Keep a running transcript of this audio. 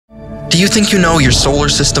Do you think you know your solar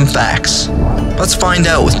system facts? Let's find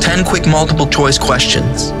out with 10 quick multiple choice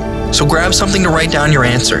questions. So grab something to write down your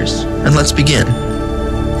answers, and let's begin.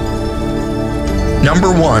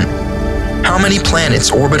 Number 1. How many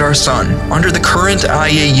planets orbit our Sun under the current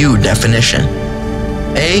IAU definition?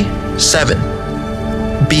 A. 7.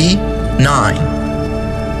 B.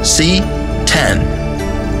 9. C.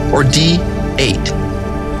 10. Or D. 8.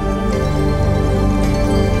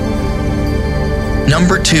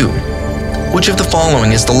 Number 2. Which of the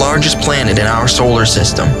following is the largest planet in our solar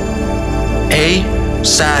system? A.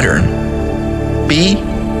 Saturn. B.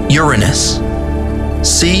 Uranus.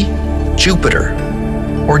 C. Jupiter.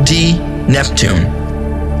 Or D. Neptune.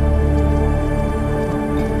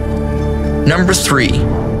 Number 3.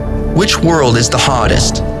 Which world is the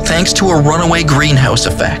hottest thanks to a runaway greenhouse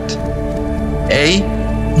effect? A.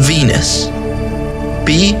 Venus.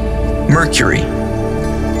 B. Mercury.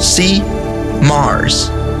 C. Mars.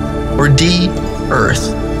 Or D.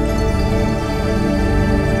 Earth.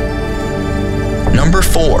 Number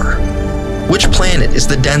 4. Which planet is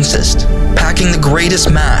the densest, packing the greatest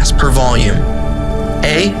mass per volume?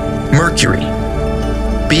 A. Mercury.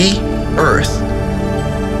 B. Earth.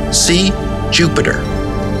 C. Jupiter.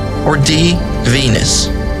 Or D. Venus.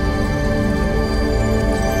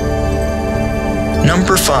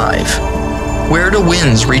 Number 5. Where do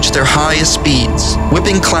winds reach their highest speeds,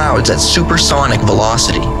 whipping clouds at supersonic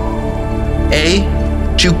velocity? A.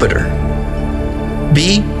 Jupiter.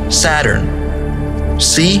 B. Saturn.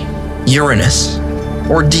 C. Uranus.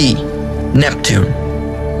 Or D. Neptune.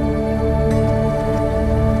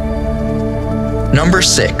 Number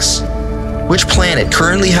 6. Which planet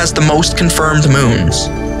currently has the most confirmed moons?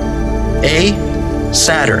 A.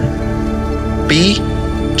 Saturn. B.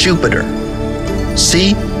 Jupiter.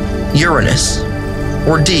 C. Uranus.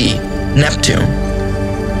 Or D. Neptune.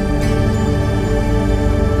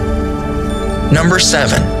 Number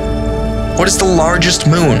 7. What is the largest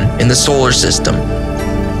moon in the solar system?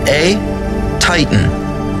 A. Titan.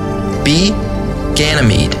 B.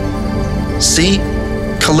 Ganymede. C.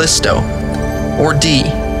 Callisto. Or D.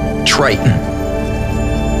 Triton.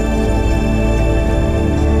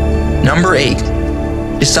 Number 8.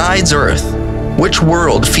 Besides Earth, which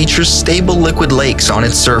world features stable liquid lakes on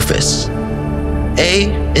its surface? A.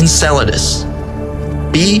 Enceladus.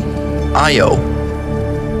 B. Io.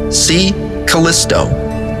 C. Callisto.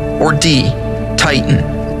 Or D. Titan.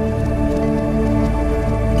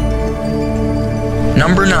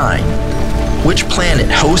 Number 9. Which planet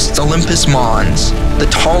hosts Olympus Mons, the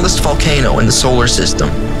tallest volcano in the solar system?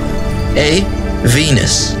 A.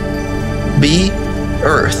 Venus. B.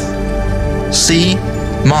 Earth. C.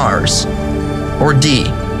 Mars. Or D.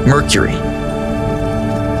 Mercury.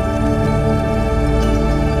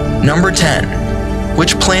 Number 10.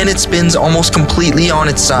 Which planet spins almost completely on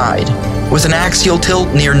its side, with an axial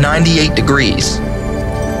tilt near 98 degrees?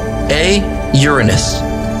 A. Uranus.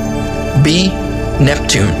 B.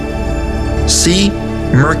 Neptune. C.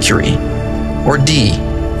 Mercury. Or D.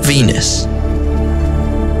 Venus.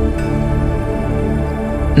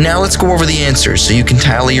 Now let's go over the answers so you can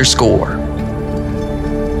tally your score.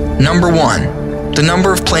 Number 1. The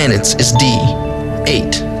number of planets is D.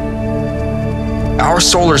 8. Our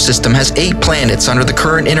solar system has 8 planets under the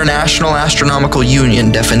current International Astronomical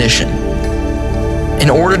Union definition. In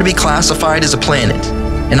order to be classified as a planet,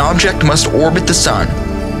 an object must orbit the Sun,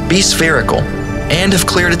 be spherical, and have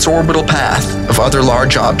cleared its orbital path of other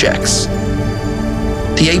large objects.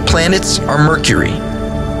 The 8 planets are Mercury,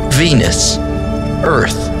 Venus,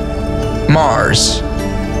 Earth, Mars,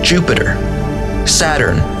 Jupiter,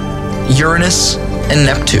 Saturn, Uranus, and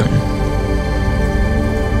Neptune.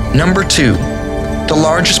 Number 2. The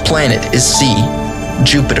largest planet is C.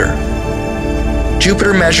 Jupiter.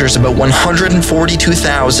 Jupiter measures about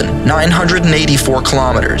 142,984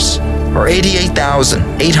 kilometers, or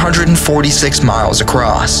 88,846 miles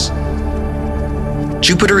across.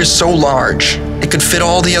 Jupiter is so large, it could fit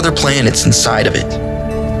all the other planets inside of it.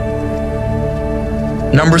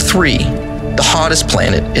 Number 3. The hottest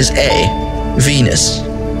planet is A. Venus.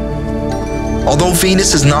 Although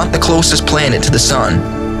Venus is not the closest planet to the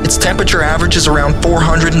Sun, its temperature averages around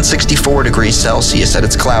 464 degrees Celsius at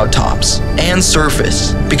its cloud tops and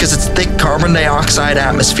surface because its thick carbon dioxide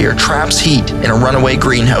atmosphere traps heat in a runaway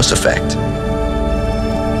greenhouse effect.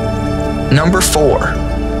 Number 4.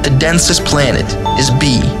 The densest planet is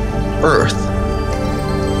B. Earth.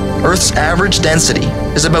 Earth's average density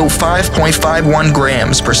is about 5.51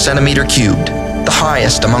 grams per centimeter cubed, the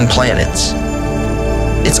highest among planets.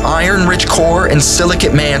 Its iron-rich core and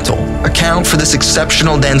silicate mantle account for this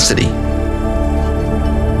exceptional density.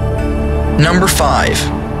 Number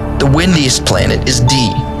 5. The windiest planet is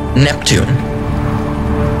D. Neptune.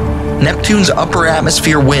 Neptune's upper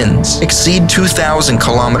atmosphere winds exceed 2,000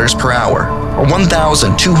 kilometers per hour, or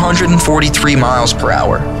 1,243 miles per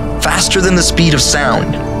hour, faster than the speed of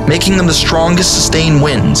sound, making them the strongest sustained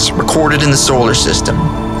winds recorded in the solar system.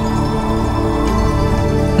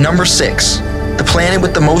 Number 6. The planet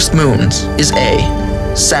with the most moons is A.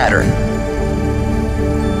 Saturn.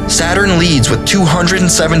 Saturn leads with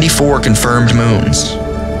 274 confirmed moons.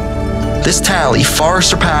 This tally far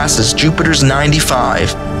surpasses Jupiter's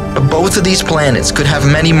 95, but both of these planets could have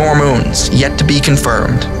many more moons yet to be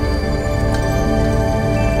confirmed.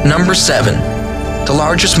 Number 7. The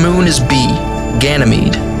largest moon is B.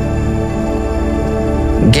 Ganymede.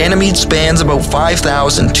 Ganymede spans about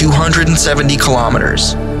 5,270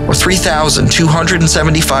 kilometers, or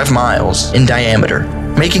 3,275 miles in diameter,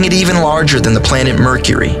 making it even larger than the planet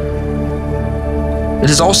Mercury. It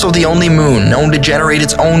is also the only moon known to generate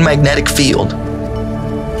its own magnetic field.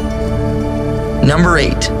 Number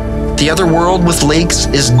 8. The other world with lakes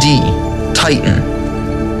is D. Titan.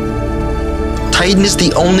 Titan is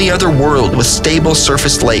the only other world with stable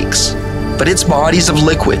surface lakes, but its bodies of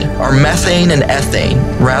liquid are methane and ethane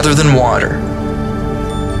rather than water.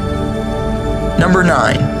 Number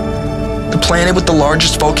 9. The planet with the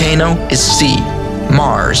largest volcano is C.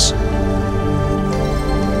 Mars.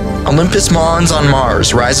 Olympus Mons on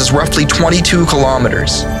Mars rises roughly 22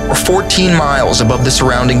 kilometers, or 14 miles above the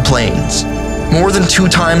surrounding plains, more than 2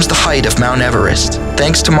 times the height of Mount Everest,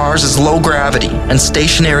 thanks to Mars's low gravity and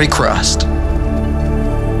stationary crust.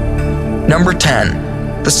 Number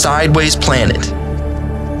 10. The sideways planet.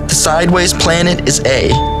 The sideways planet is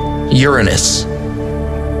A. Uranus.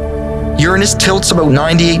 Uranus tilts about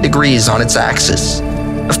 98 degrees on its axis,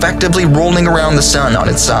 effectively rolling around the sun on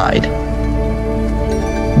its side.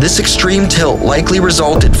 This extreme tilt likely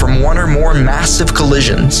resulted from one or more massive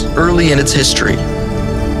collisions early in its history.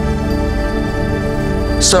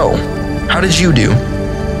 So, how did you do?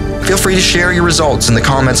 Feel free to share your results in the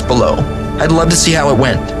comments below. I'd love to see how it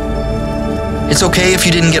went. It's okay if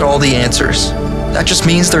you didn't get all the answers. That just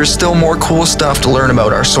means there's still more cool stuff to learn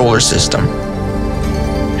about our solar system.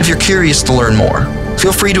 If you're curious to learn more,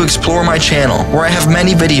 feel free to explore my channel where I have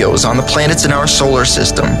many videos on the planets in our solar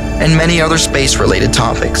system and many other space-related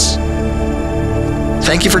topics.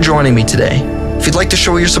 Thank you for joining me today. If you'd like to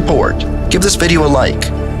show your support, give this video a like,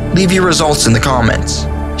 leave your results in the comments,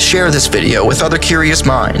 share this video with other curious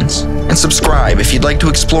minds, and subscribe if you'd like to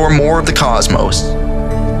explore more of the cosmos.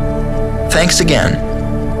 Thanks again.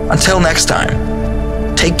 Until next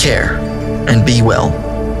time, take care and be well.